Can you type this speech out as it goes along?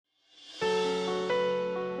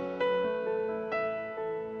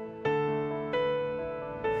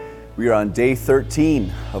We are on day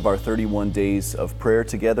 13 of our 31 days of prayer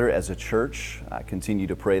together as a church. I continue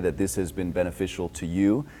to pray that this has been beneficial to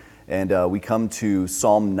you. And we come to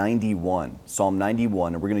Psalm 91. Psalm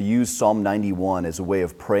 91, and we're going to use Psalm 91 as a way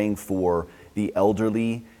of praying for the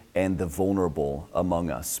elderly and the vulnerable among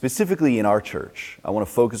us, specifically in our church. I want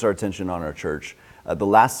to focus our attention on our church. The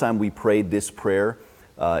last time we prayed this prayer,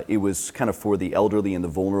 it was kind of for the elderly and the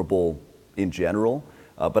vulnerable in general.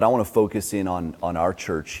 But I want to focus in on our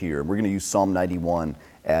church here. We're going to use Psalm 91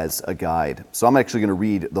 as a guide. So I'm actually going to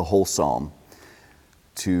read the whole psalm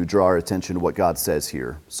to draw our attention to what God says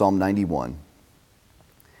here. Psalm 91.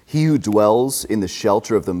 He who dwells in the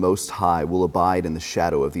shelter of the Most High will abide in the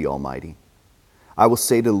shadow of the Almighty. I will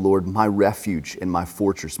say to the Lord, my refuge and my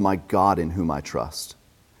fortress, my God in whom I trust.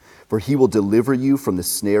 For he will deliver you from the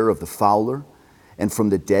snare of the fowler and from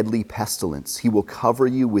the deadly pestilence. He will cover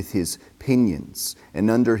you with his pinions,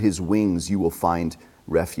 and under his wings you will find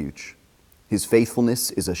refuge. His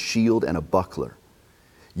faithfulness is a shield and a buckler.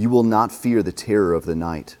 You will not fear the terror of the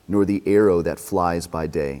night, nor the arrow that flies by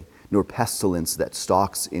day, nor pestilence that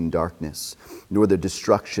stalks in darkness, nor the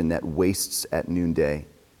destruction that wastes at noonday.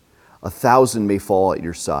 1,000 may fall at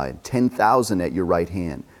your side, 10,000 at your right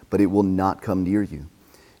hand, but it will not come near you.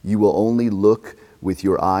 You will only look with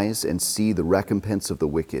your eyes and see the recompense of the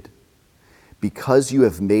wicked. Because you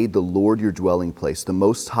have made the Lord your dwelling place, the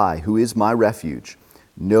Most High, who is my refuge,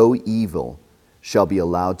 no evil shall be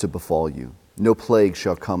allowed to befall you. No plague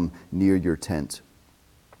shall come near your tent.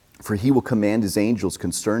 For he will command his angels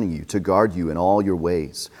concerning you to guard you in all your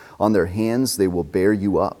ways. On their hands they will bear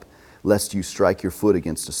you up, lest you strike your foot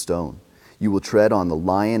against a stone. You will tread on the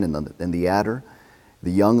lion and the adder,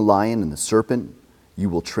 the young lion and the serpent you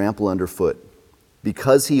will trample underfoot.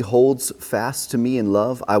 Because he holds fast to me in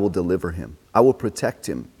love, I will deliver him. I will protect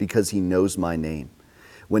him because he knows my name.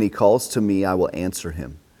 When he calls to me, I will answer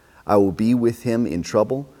him. I will be with him in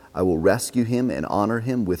trouble. I will rescue him and honor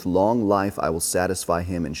him. With long life, I will satisfy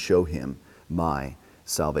him and show him my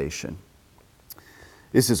salvation.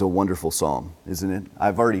 This is a wonderful psalm, isn't it?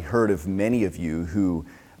 I've already heard of many of you who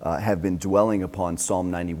have been dwelling upon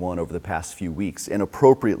Psalm 91 over the past few weeks, and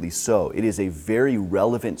appropriately so. It is a very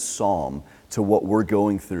relevant psalm to what we're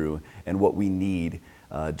going through and what we need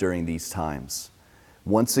during these times.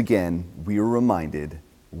 Once again, we are reminded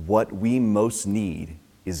what we most need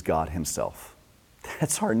is God Himself.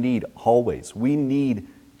 That's our need always. We need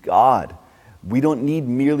God. We don't need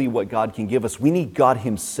merely what God can give us. We need God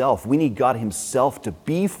Himself. We need God Himself to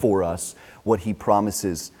be for us what He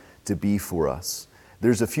promises to be for us.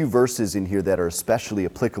 There's a few verses in here that are especially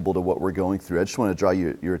applicable to what we're going through. I just want to draw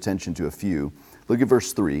your attention to a few. Look at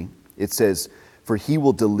verse 3. It says, for he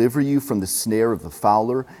will deliver you from the snare of the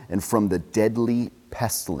fowler and from the deadly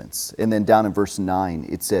pestilence. And then down in verse 9,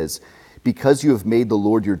 it says, because you have made the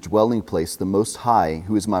Lord your dwelling place, the Most High,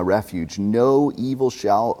 who is my refuge, no evil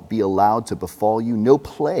shall be allowed to befall you, no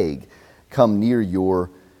plague come near your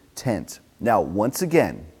tent. Now, once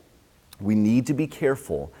again, we need to be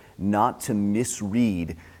careful not to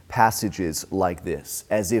misread passages like this,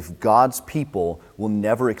 as if God's people will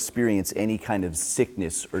never experience any kind of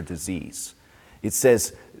sickness or disease. It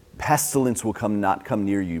says, pestilence will not come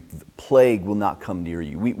near you, plague will not come near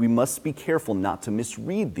you. We must be careful not to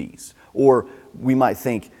misread these. Or we might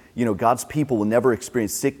think, God's people will never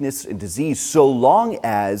experience sickness and disease so long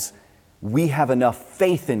as we have enough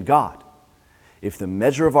faith in God. If the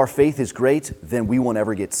measure of our faith is great, then we won't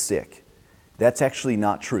ever get sick. That's actually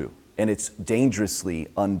not true, and it's dangerously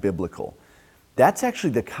unbiblical. That's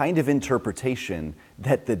actually the kind of interpretation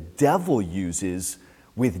that the devil uses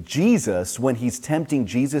with Jesus when he's tempting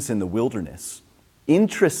Jesus in the wilderness.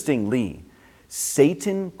 Interestingly,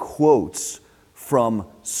 Satan quotes from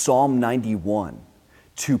Psalm 91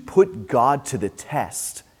 to put God to the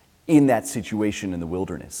test in that situation in the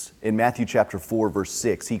wilderness. In Matthew chapter 4, verse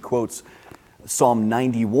 6, he quotes Psalm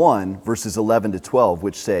 91, verses 11 to 12,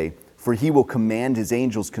 which say, for he will command his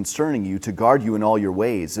angels concerning you to guard you in all your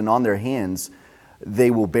ways, and on their hands they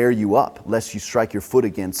will bear you up, lest you strike your foot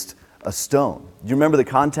against a stone. Do you remember the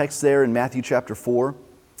context there in Matthew chapter 4?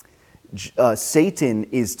 Satan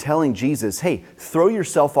is telling Jesus, hey, throw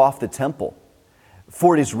yourself off the temple,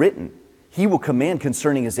 for it is written, he will command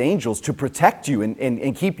concerning his angels to protect you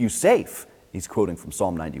and keep you safe. He's quoting from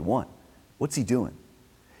Psalm 91. What's he doing?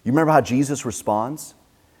 You remember how Jesus responds?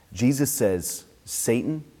 Jesus says,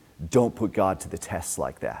 Satan, don't put God to the test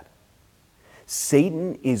like that.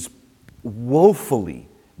 Satan is woefully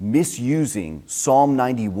misusing Psalm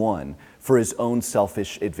 91 for his own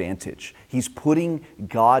selfish advantage. He's putting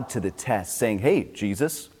God to the test, saying, hey,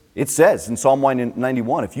 Jesus, it says in Psalm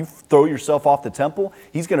 91, if you throw yourself off the temple,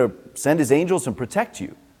 He's going to send His angels and protect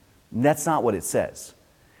you. And that's not what it says.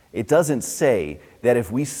 It doesn't say that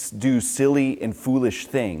if we do silly and foolish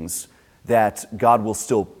things, that God will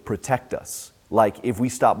still protect us. Like if we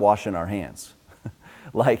stop washing our hands,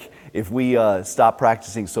 like if we stop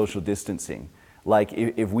practicing social distancing, like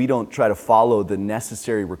if we don't try to follow the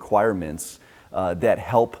necessary requirements that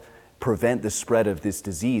help prevent the spread of this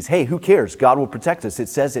disease. Hey, who cares? God will protect us. It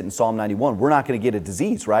says it in Psalm 91. We're not going to get a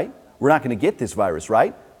disease, right? We're not going to get this virus,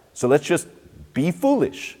 right? So let's just be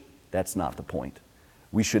foolish. That's not the point.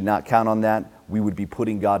 We should not count on that. We would be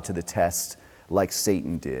putting God to the test like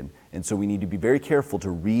Satan did. And so we need to be very careful to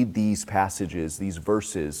read these passages, these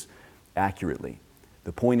verses accurately.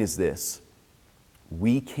 The point is this: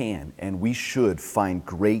 we can and we should find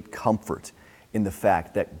great comfort in the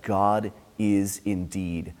fact that God is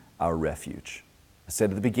indeed our refuge. I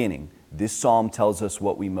said at the beginning, this psalm tells us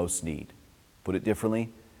what we most need. Put it differently,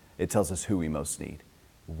 it tells us who we most need.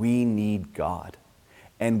 We need God.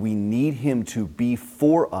 And we need Him to be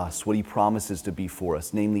for us what He promises to be for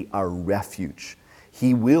us, namely our refuge.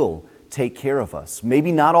 He will take care of us.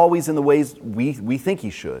 Maybe not always in the ways we think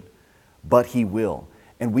He should, but He will.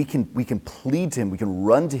 And we can plead to Him, we can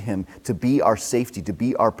run to Him to be our safety, to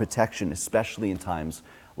be our protection, especially in times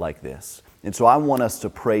like this. And so I want us to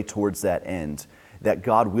pray towards that end, that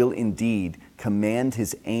God will indeed command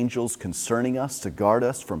His angels concerning us to guard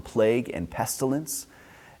us from plague and pestilence,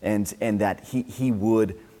 and that He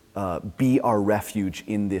would be our refuge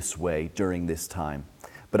in this way during this time.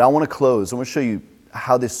 But I want to close. I want to show you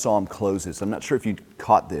how this psalm closes. I'm not sure if you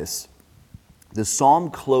caught this. The psalm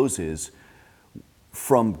closes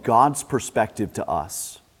from God's perspective to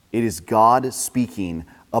us. It is God speaking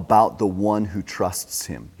about the one who trusts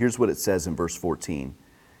Him. Here's what it says in verse 14.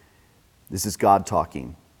 This is God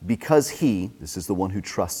talking. Because He, this is the one who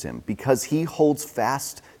trusts Him, because He holds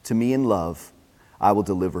fast to me in love, I will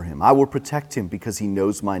deliver him. I will protect him because he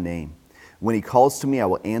knows my name. When he calls to me, I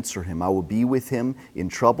will answer him. I will be with him in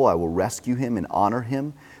trouble. I will rescue him and honor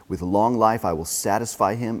him. With long life, I will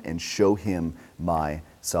satisfy him and show him my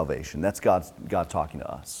salvation. That's God talking to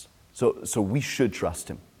us. So we should trust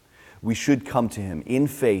Him. We should come to Him in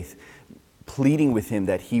faith, pleading with Him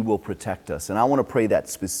that He will protect us. And I want to pray that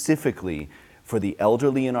specifically for the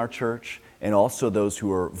elderly in our church and also those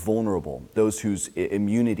who are vulnerable, those whose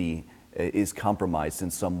immunity is compromised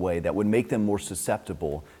in some way that would make them more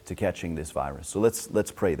susceptible to catching this virus. So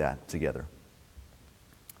let's pray that together.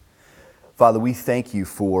 Father, we thank You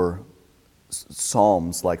for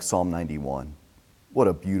psalms like Psalm 91. What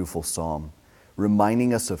a beautiful psalm,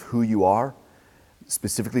 reminding us of who You are,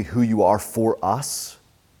 specifically who You are for us,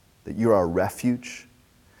 that You're our refuge,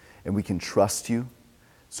 and we can trust You.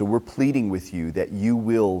 So we're pleading with You that You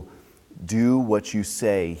will do what You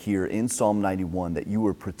say here in Psalm 91, that You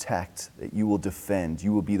will protect, that You will defend,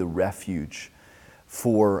 You will be the refuge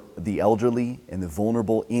for the elderly and the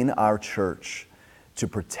vulnerable in our church to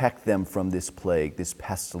protect them from this plague, this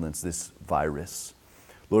pestilence, this virus.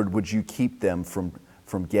 Lord, would You keep them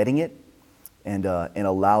from getting it and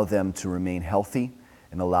allow them to remain healthy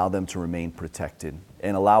and allow them to remain protected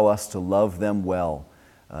and allow us to love them well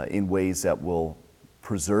in ways that will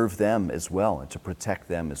preserve them as well and to protect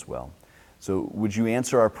them as well. So would You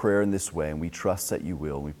answer our prayer in this way, and we trust that You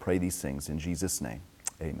will. We pray these things in Jesus' name.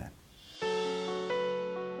 Amen.